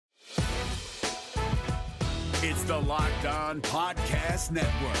It's the Locked On Podcast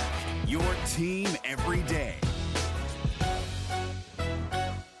Network, your team every day.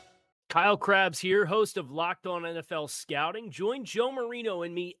 Kyle Krabs here, host of Locked On NFL Scouting. Join Joe Marino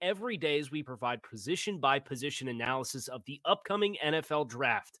and me every day as we provide position-by-position analysis of the upcoming NFL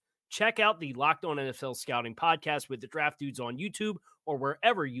Draft. Check out the Locked On NFL Scouting podcast with the Draft Dudes on YouTube or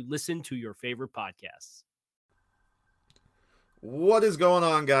wherever you listen to your favorite podcasts. What is going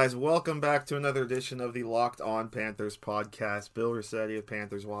on, guys? Welcome back to another edition of the Locked On Panthers podcast. Bill Rossetti of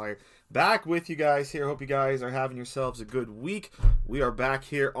Panthers Wire back with you guys here. Hope you guys are having yourselves a good week. We are back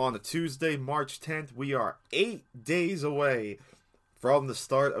here on a Tuesday, March 10th. We are 8 days away from the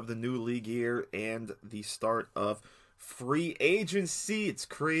start of the new league year and the start of free agency. It's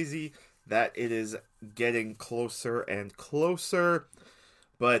crazy that it is getting closer and closer.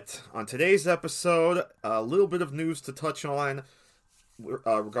 But on today's episode, a little bit of news to touch on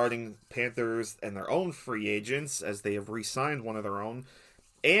regarding Panthers and their own free agents, as they have re-signed one of their own,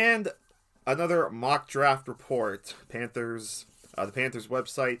 and another mock draft report. The Panthers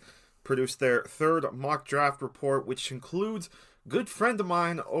website produced their third mock draft report, which includes a good friend of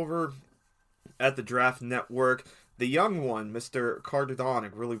mine over at the Draft Network, the young one, Mr. Carter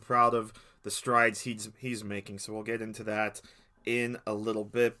Donick. Really proud of the strides he's making, so we'll get into that in a little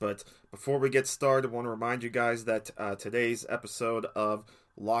bit. But before we get started, I want to remind you guys that today's episode of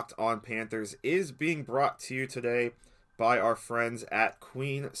Locked On Panthers is being brought to you today by our friends at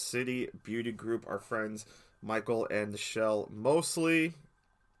Queen City Beauty Group, our friends Michael and Nichelle Mosley,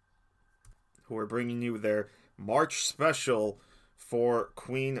 who are bringing you their March special for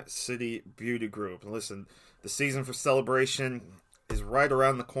Queen City Beauty Group. And listen, the season for celebration is right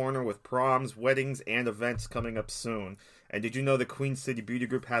around the corner with proms, weddings, and events coming up soon. And did you know the Queen City Beauty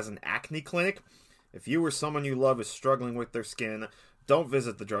Group has an acne clinic? If you or someone you love is struggling with their skin, don't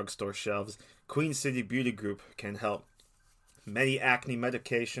visit the drugstore shelves. Queen City Beauty Group can help. Many acne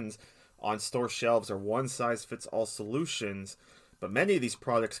medications on store shelves are one-size-fits-all solutions, but many of these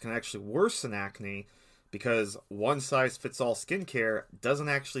products can actually worsen acne because one-size-fits-all skincare doesn't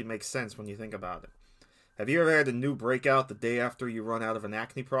actually make sense when you think about it. Have you ever had a new breakout the day after you run out of an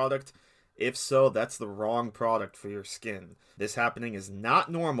acne product? If so, that's the wrong product for your skin. This happening is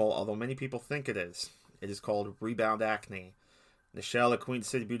not normal, although many people think it is. It is called rebound acne. Nichelle at Queen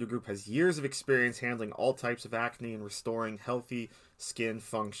City Beauty Group has years of experience handling all types of acne and restoring healthy skin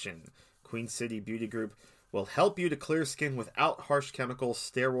function. Queen City Beauty Group will help you to clear skin without harsh chemicals,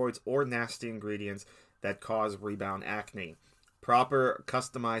 steroids, or nasty ingredients that cause rebound acne. Proper,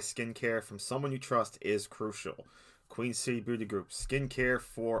 customized skincare from someone you trust is crucial. Queen City Beauty Group, skincare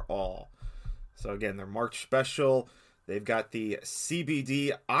for all. So again, their March special, they've got the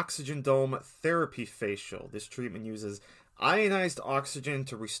CBD Oxygen Dome Therapy Facial. This treatment uses ionized oxygen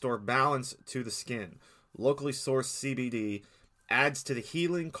to restore balance to the skin. Locally sourced CBD adds to the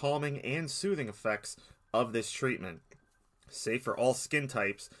healing, calming, and soothing effects of this treatment. Safe for all skin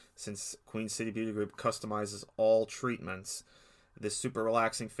types, since Queen City Beauty Group customizes all treatments. This super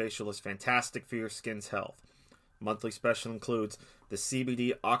relaxing facial is fantastic for your skin's health. Monthly special includes the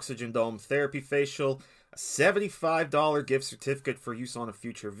CBD Oxygen Dome Therapy Facial, a $75 gift certificate for use on a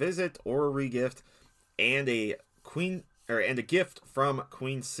future visit or a regift, and a gift from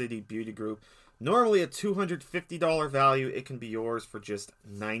Queen City Beauty Group. Normally a $250 value, it can be yours for just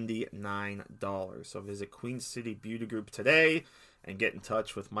 $99. So visit Queen City Beauty Group today and get in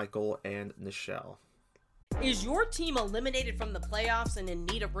touch with Michael and Nichelle. Is your team eliminated from the playoffs and in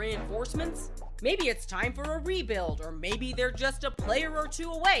need of reinforcements? Maybe it's time for a rebuild, or maybe they're just a player or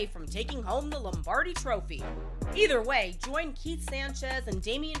two away from taking home the Lombardi Trophy. Either way, join Keith Sanchez and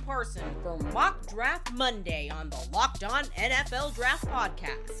Damian Parson for Mock Draft Monday on the Locked On NFL Draft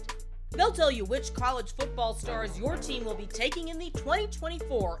Podcast. They'll tell you which college football stars your team will be taking in the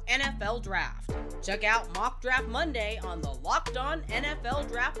 2024 NFL Draft. Check out Mock Draft Monday on the Locked On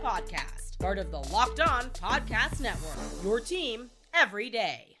NFL Draft Podcast, part of the Locked On Podcast Network, your team every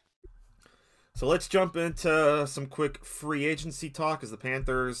day. So let's jump into some quick free agency talk, as the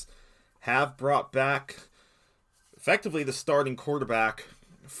Panthers have brought back effectively the starting quarterback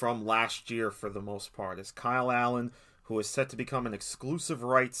from last year for the most part. As Kyle Allen, who is set to become an exclusive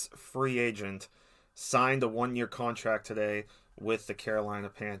rights free agent, signed a one-year contract today with the Carolina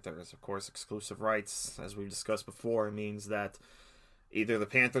Panthers. Of course, exclusive rights, as we've discussed before, means that either the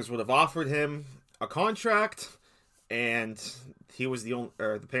Panthers would have offered him a contract and he was the only,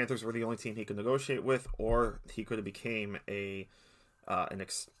 or the Panthers were the only team he could negotiate with, or he could have became I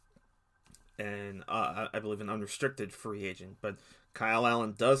believe an unrestricted free agent. But Kyle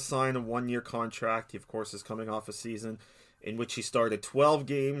Allen does sign a one-year contract. He, of course, is coming off a season in which he started 12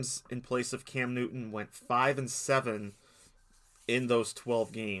 games in place of Cam Newton, went 5-7 in those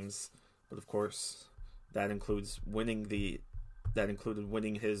 12 games. But of course, that included winning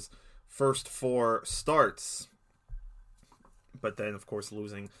his first 4 starts. But then, of course,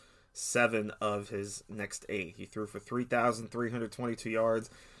 losing 7 of his next 8. He threw for 3,322 yards,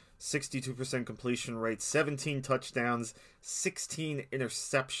 62% completion rate, 17 touchdowns, 16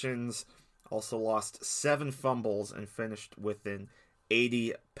 interceptions, also lost 7 fumbles, and finished with an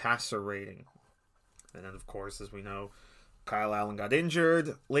 80 passer rating. And then, of course, as we know, Kyle Allen got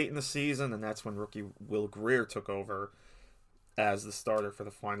injured late in the season, and that's when rookie Will Grier took over as the starter for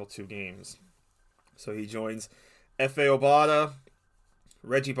the final 2 games. So he joins F.A. Obata,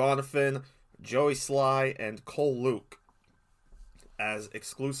 Reggie Bonifin, Joey Sly, and Cole Luke as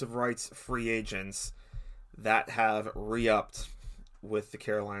exclusive rights free agents that have re-upped with the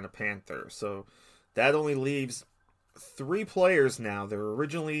Carolina Panthers. So that only leaves 3 players now. There were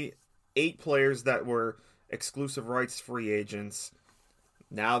originally 8 players that were exclusive rights free agents.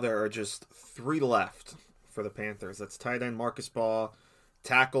 Now there are just 3 left for the Panthers. That's tight end Marcus Baugh,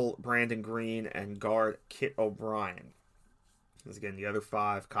 tackle Brandon Green, and guard Kit O'Brien. As again, the other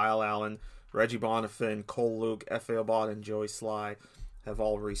 5, Kyle Allen, Reggie Bonifin, Cole Luke, F.A. Obata, and Joey Sly have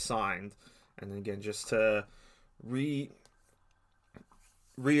all re-signed. And then again, just to reiterate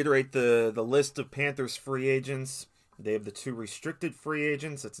the list of Panthers free agents, they have the 2 restricted free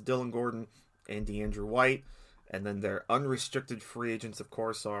agents. That's Dylan Gordon and DeAndre White. And then their unrestricted free agents, of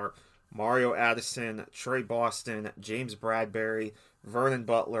course, are Mario Addison, Trey Boston, James Bradbury, Vernon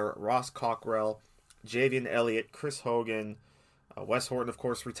Butler, Ross Cockrell, Javian Elliott, Chris Hogan, Wes Horton, of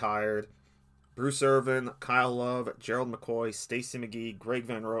course, retired, Bruce Irvin, Kyle Love, Gerald McCoy, Stacey McGee, Greg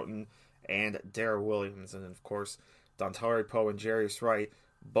Van Roten, and Darrell Williams. And then, of course, Dontari Poe and Jarius Wright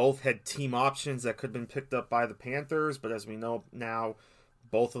both had team options that could have been picked up by the Panthers, but as we know now,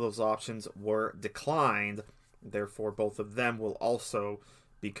 both of those options were declined. Therefore, both of them will also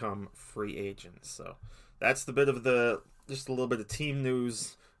become free agents. So that's the bit of just a little bit of team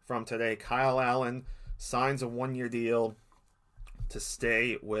news from today. Kyle Allen signs a 1-year deal to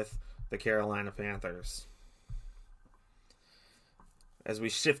stay with the Carolina Panthers. As we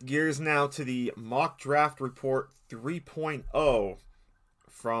shift gears now to the mock draft report 3.0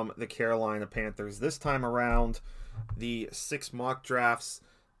 from the Carolina Panthers. This time around, the 6 mock drafts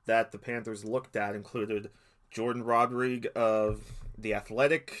that the Panthers looked at included Jordan Rodrigue of The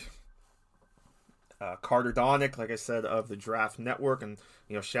Athletic, Carter Donick, like I said, of the Draft Network, and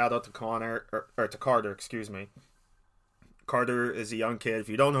shout out to Carter, excuse me. Carter is a young kid. If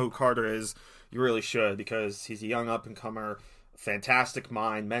you don't know who Carter is, you really should, because he's a young up-and-comer, fantastic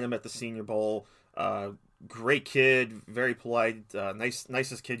mind. Met him at the Senior Bowl. Great kid, very polite,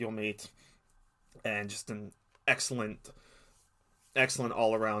 nicest kid you'll meet, and just an excellent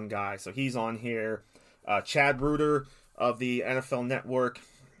all-around guy. So he's on here. Chad Reuter of the NFL Network,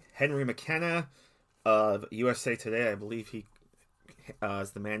 Henry McKenna of USA Today. I believe he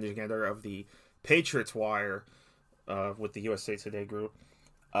is the managing editor of the Patriots Wire with the USA Today group.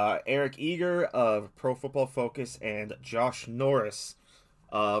 Eric Eager of Pro Football Focus, and Josh Norris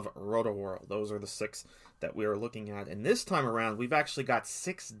of Roto World. Those are the 6 that we are looking at. And this time around, we've actually got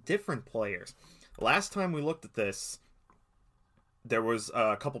 6 different players. Last time we looked at this, there was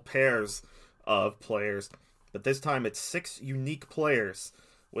a couple pairs of players, but this time it's 6 unique players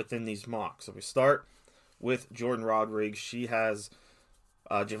within these mocks. So we start with Jordan Rodrigue. She has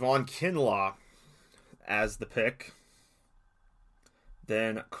Javon Kinlaw as the pick.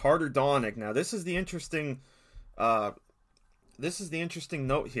 Then Carter Donick. Now this is the interesting note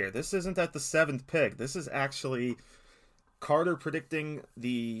here. This isn't at the 7th pick. This is actually Carter predicting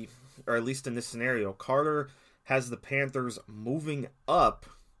or at least in this scenario, Carter has the Panthers moving up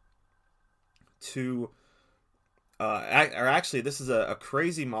to actually this is a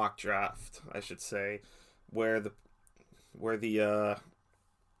crazy mock draft, I should say, where the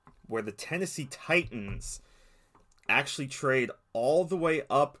Tennessee Titans actually trade all the way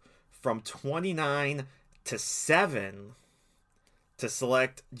up from 29 to 7 to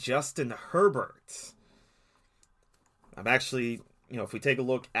select Justin Herbert. I'm actually, if we take a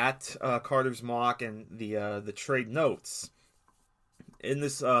look at Carter's mock and the trade notes, in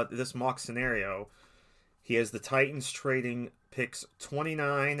this mock scenario, he has the Titans trading picks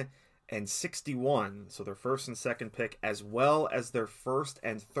 29 and 61, so their first and second pick, as well as their first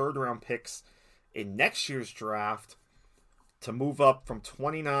and third round picks in next year's draft, to move up from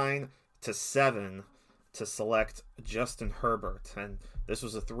 29 to 7 to select Justin Herbert. And this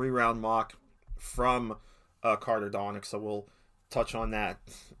was a 3-round mock from Carter Donick, so we'll touch on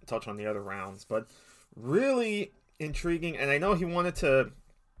the other rounds. But really intriguing. And I know he wanted to,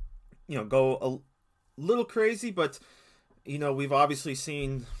 go a little crazy, but, we've obviously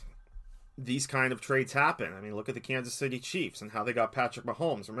seen these kind of trades happen. I mean, look at the Kansas City Chiefs and how they got Patrick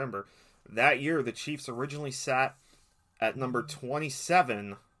Mahomes. Remember, that year the Chiefs originally sat at number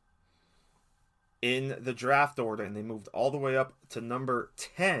 27 in the draft order, and they moved all the way up to number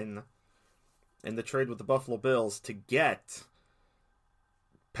 10 in the trade with the Buffalo Bills to get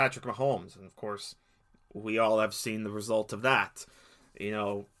Patrick Mahomes. And of course, we all have seen the result of that.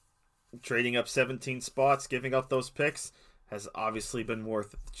 Trading up 17 spots, giving up those picks has obviously been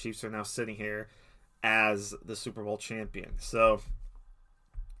worth it. The Chiefs are now sitting here as the Super Bowl champion. So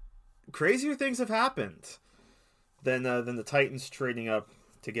crazier things have happened than the Titans trading up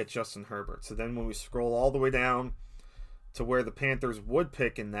to get Justin Herbert. So then when we scroll all the way down to where the Panthers would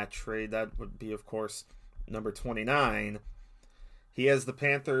pick in that trade, that would be, of course, number 29. He has the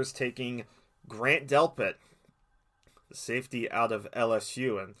Panthers taking Grant Delpit, the safety out of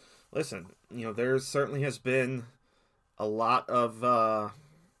LSU. And listen, there certainly has been a lot of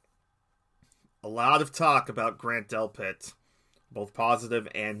talk about Grant Delpit, both positive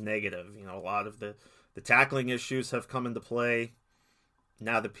and negative. A lot of the tackling issues have come into play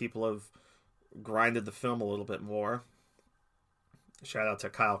now that people have grinded the film a little bit more. Shout out to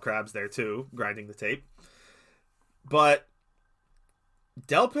Kyle Krabs there too, grinding the tape. But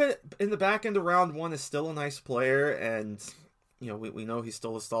Delpit in the back end of round 1 is still a nice player, and we know he's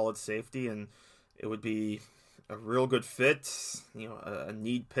still a solid safety, and it would be a real good fit, a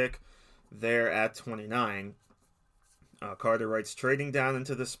need pick there at 29. Carter writes, trading down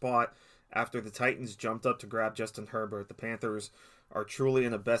into this spot after the Titans jumped up to grab Justin Herbert, the Panthers are truly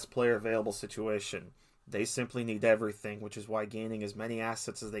in a best player available situation. They simply need everything, which is why gaining as many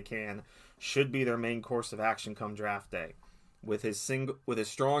assets as they can should be their main course of action come draft day. With his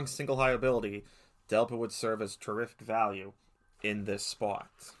strong single high ability, Delpit would serve as terrific value in this spot.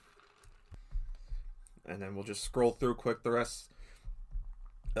 And then we'll just scroll through quick the rest.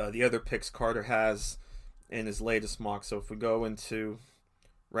 The other picks Carter has in his latest mock. So if we go into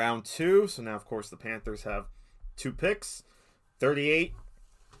round 2, so now of course the Panthers have 2 picks. 38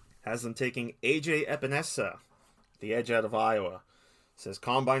 has them taking AJ Epinesa, the edge out of Iowa. Says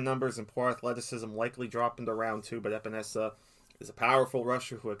combine numbers and poor athleticism likely drop into round 2, but Epinesa is a powerful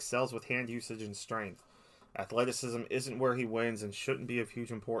rusher who excels with hand usage and strength. Athleticism isn't where he wins and shouldn't be of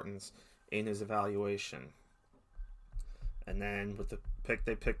huge importance in his evaluation. And then with the pick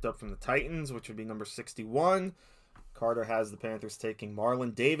they picked up from the Titans, which would be number 61, Carter has the Panthers taking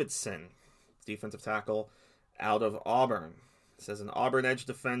Marlon Davidson, defensive tackle out of Auburn. It says an Auburn edge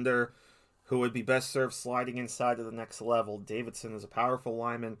defender who would be best served sliding inside to the next level. Davidson is a powerful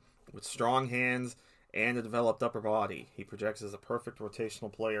lineman with strong hands and a developed upper body. He projects as a perfect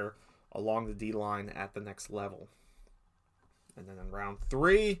rotational player along the D-line at the next level. And then in round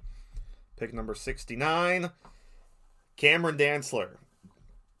 3, pick number 69, Cameron Dantzler.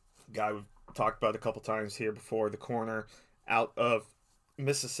 Guy we've talked about a couple times here before, the corner out of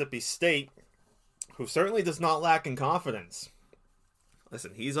Mississippi State, who certainly does not lack in confidence.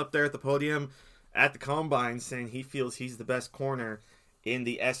 Listen, he's up there at the podium at the Combine saying he feels he's the best corner in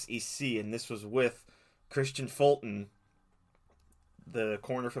the SEC, and this was with Christian Fulton, the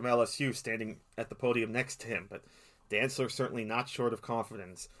corner from LSU, standing at the podium next to him. But Dantzler certainly not short of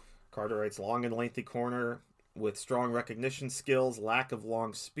confidence. Carter writes, long and lengthy corner with strong recognition skills. Lack of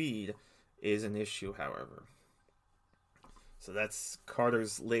long speed is an issue, however. So that's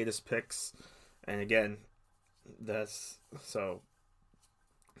Carter's latest picks. And again, so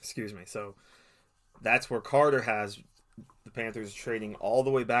that's where Carter has the Panthers trading all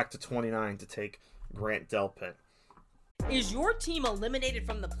the way back to 29 to take Grant Delpit. Is your team eliminated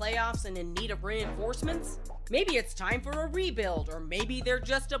from the playoffs and in need of reinforcements? Maybe it's time for a rebuild, or maybe they're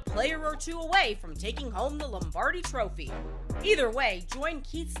just a player or two away from taking home the Lombardi Trophy. Either way, join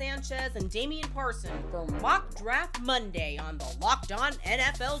Keith Sanchez and Damian Parson for Mock Draft Monday on the Locked On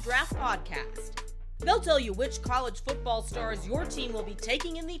NFL Draft Podcast. They'll tell you which college football stars your team will be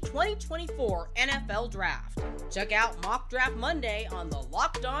taking in the 2024 NFL Draft. Check out Mock Draft Monday on the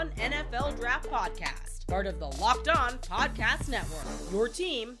Locked On NFL Draft Podcast, part of the Locked On Podcast Network. Your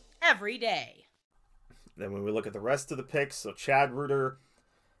team every day. Then when we look at the rest of the picks, so Chad Reuter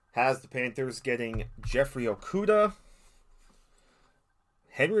has the Panthers getting Jeffrey Okudah.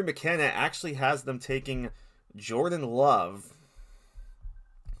 Henry McKenna actually has them taking Jordan Love,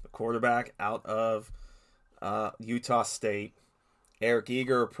 the quarterback out of Utah State. Eric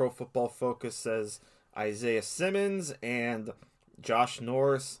Eager, Pro Football Focus, says Isaiah Simmons, and Josh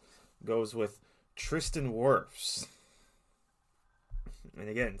Norris goes with Tristan Wirfs. And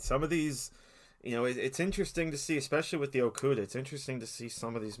again, some of these it's interesting to see, especially with the Okuda, it's interesting to see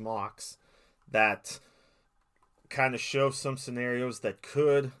some of these mocks that kind of show some scenarios that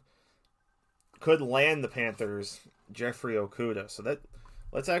could land the Panthers Jeffrey Okuda. So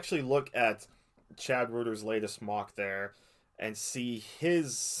let's actually look at Chad Reuter's latest mock there and see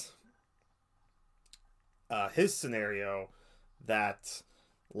his scenario that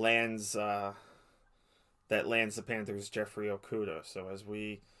lands the Panthers Jeffrey Okuda. So as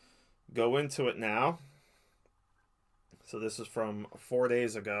we go into it now, so this is from 4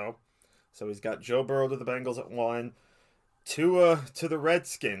 days ago. So he's got Joe Burrow to the Bengals at 1, to the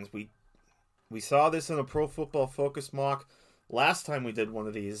Redskins. We saw this in a Pro Football Focus mock last time we did one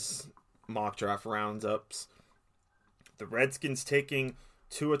of these mock draft roundups. The Redskins taking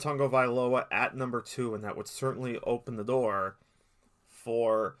Tua Tagovailoa at number 2, and that would certainly open the door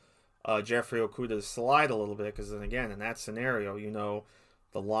for Jeffrey Okuda to slide a little bit, because then again, in that scenario,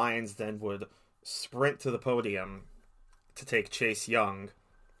 the Lions then would sprint to the podium to take Chase Young.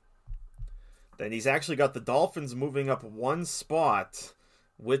 Then he's actually got the Dolphins moving up 1 spot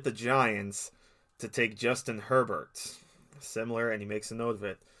with the Giants to take Justin Herbert. Similar, and he makes a note of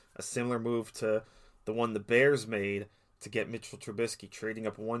it, a similar move to the one the Bears made to get Mitchell Trubisky, trading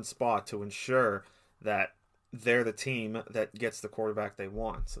up 1 spot to ensure that they're the team that gets the quarterback they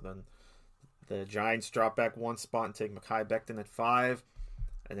want. So then the Giants drop back 1 spot and take Mekhi Becton at 5.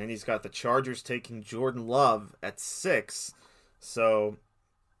 And then he's got the Chargers taking Jordan Love at 6. So,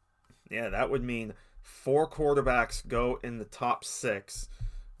 yeah, that would mean 4 quarterbacks go in the top 6,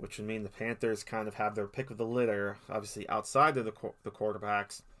 which would mean the Panthers kind of have their pick of the litter, obviously outside of the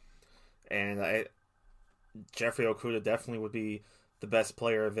quarterbacks. And Jeffrey Okuda definitely would be the best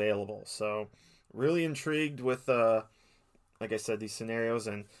player available. So, really intrigued with, like I said, these scenarios.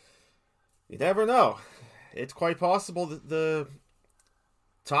 And you never know. It's quite possible that the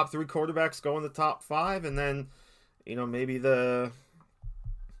top 3 quarterbacks go in the top 5, and then, maybe the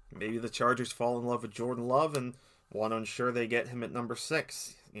Chargers fall in love with Jordan Love and want to ensure they get him at number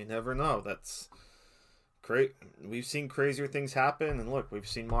 6. You never know. That's great. We've seen crazier things happen, and look, we've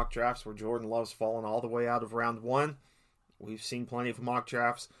seen mock drafts where Jordan Love's fallen all the way out of round 1. We've seen plenty of mock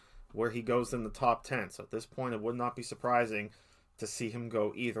drafts where he goes in the top 10. So at this point, it would not be surprising to see him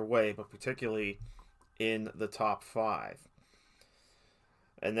go either way, but particularly in the top 5.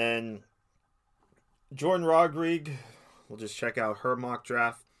 And then Jordan Rodriguez, we'll just check out her mock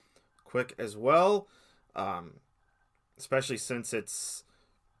draft quick as well, especially since it's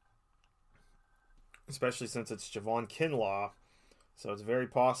Javon Kinlaw, so it's very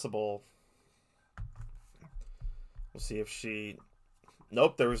possible. We'll see if she.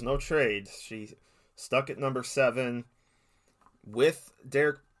 Nope, there was no trade. She stuck at number 7 with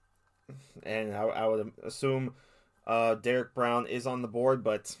Derek, and I would assume Derek Brown is on the board,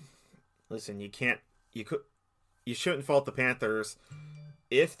 but listen, you shouldn't fault the Panthers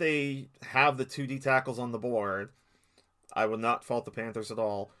if they have the 2 D tackles on the board. I would not fault the Panthers at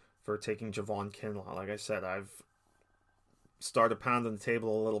all for taking Javon Kinlaw. Like I said, I've started pounding the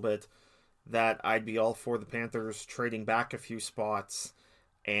table a little bit that I'd be all for the Panthers trading back a few spots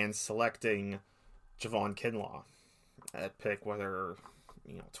and selecting Javon Kinlaw at pick, whether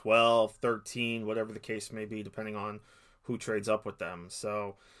 12, 13, whatever the case may be, depending on who trades up with them.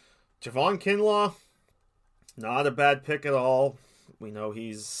 So, Javon Kinlaw, not a bad pick at all. We know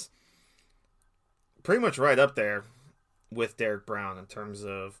he's pretty much right up there with Derek Brown in terms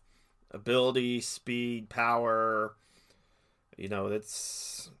of ability, speed, power.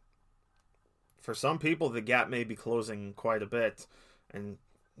 That's, for some people, the gap may be closing quite a bit. And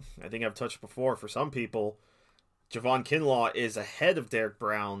I think I've touched before, for some people, Javon Kinlaw is ahead of Derek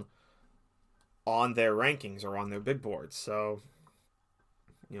Brown on their rankings or on their big boards. So,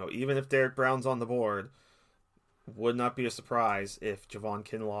 even if Derek Brown's on the board, would not be a surprise if Javon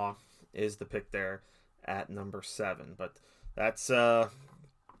Kinlaw is the pick there at number 7. But that's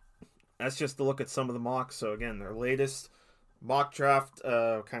just to look at some of the mocks. So again, their latest mock draft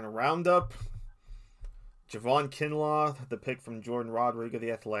kind of roundup. Javon Kinlaw, the pick from Jordan Rodriguez of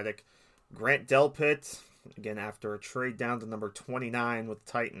The Athletic. Grant Delpit, again, after a trade down to number 29 with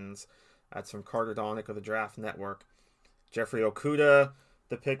the Titans. That's from Carter Donick of the Draft Network. Jeffrey Okuda,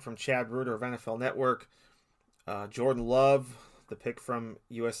 the pick from Chad Reuter of NFL Network. Jordan Love, the pick from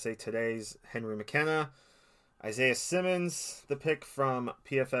USA Today's Henry McKenna. Isaiah Simmons, the pick from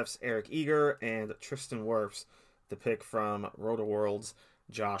PFF's Eric Eager. And Tristan Wirfs, the pick from RotoWorld's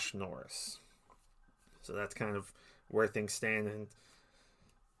Josh Norris. So that's kind of where things stand. And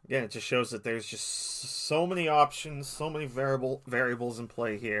again, it just shows that there's just so many options, so many variables in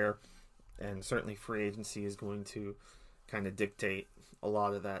play here. And certainly free agency is going to kind of dictate a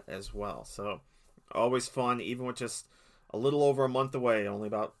lot of that as well. So Always fun, even with just a little over a month away, only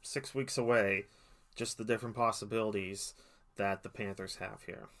about 6 weeks away, just the different possibilities that the Panthers have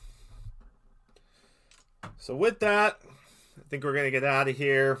here. So with that, I think we're going to get out of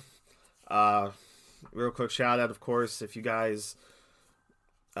here. Real quick shout out, of course, if you guys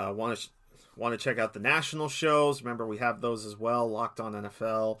want to check out the national shows. Remember, we have those as well. Locked On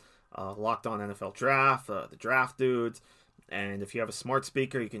NFL, Locked On NFL Draft, the Draft Dudes. And if you have a smart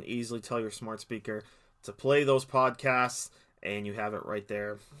speaker, you can easily tell your smart speaker to play those podcasts, and you have it right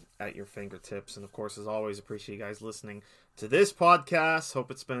there at your fingertips. And of course, as always, appreciate you guys listening to this podcast.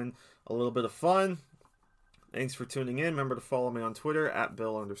 Hope it's been a little bit of fun. Thanks for tuning in. Remember to follow me on Twitter at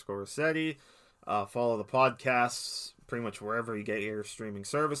Bill_Rossetti. Follow the podcasts pretty much wherever you get your streaming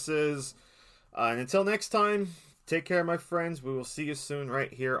services. And until next time, take care, my friends. We will see you soon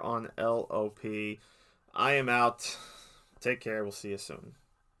right here on LOP. I am out. Take care. We'll see you soon.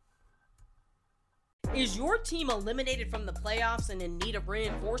 Is your team eliminated from the playoffs and in need of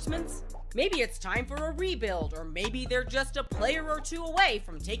reinforcements? Maybe it's time for a rebuild, or maybe they're just a player or two away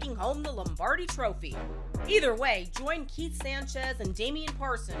from taking home the Lombardi Trophy. Either way, join Keith Sanchez and Damian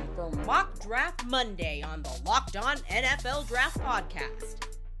Parson for Mock Draft Monday on the Locked On NFL Draft Podcast.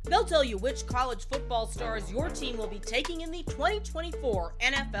 They'll tell you which college football stars your team will be taking in the 2024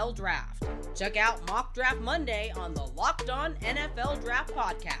 NFL Draft. Check out Mock Draft Monday on the Locked On NFL Draft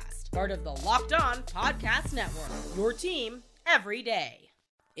Podcast, part of the Locked On Podcast Network. Your team every day.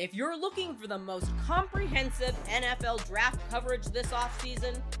 If you're looking for the most comprehensive NFL draft coverage this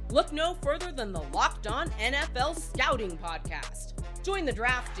offseason, look no further than the Locked On NFL Scouting Podcast. Join the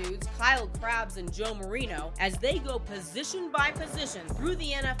draft dudes, Kyle Krabs and Joe Marino, as they go position by position through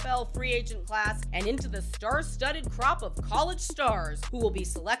the NFL free agent class and into the star-studded crop of college stars who will be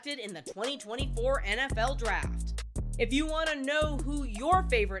selected in the 2024 NFL Draft. If you want to know who your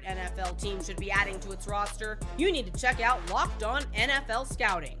favorite NFL team should be adding to its roster, you need to check out Locked On NFL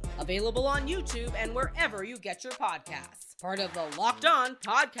Scouting, available on YouTube and wherever you get your podcasts. Part of the Locked On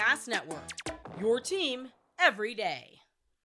Podcast Network. Your team every day.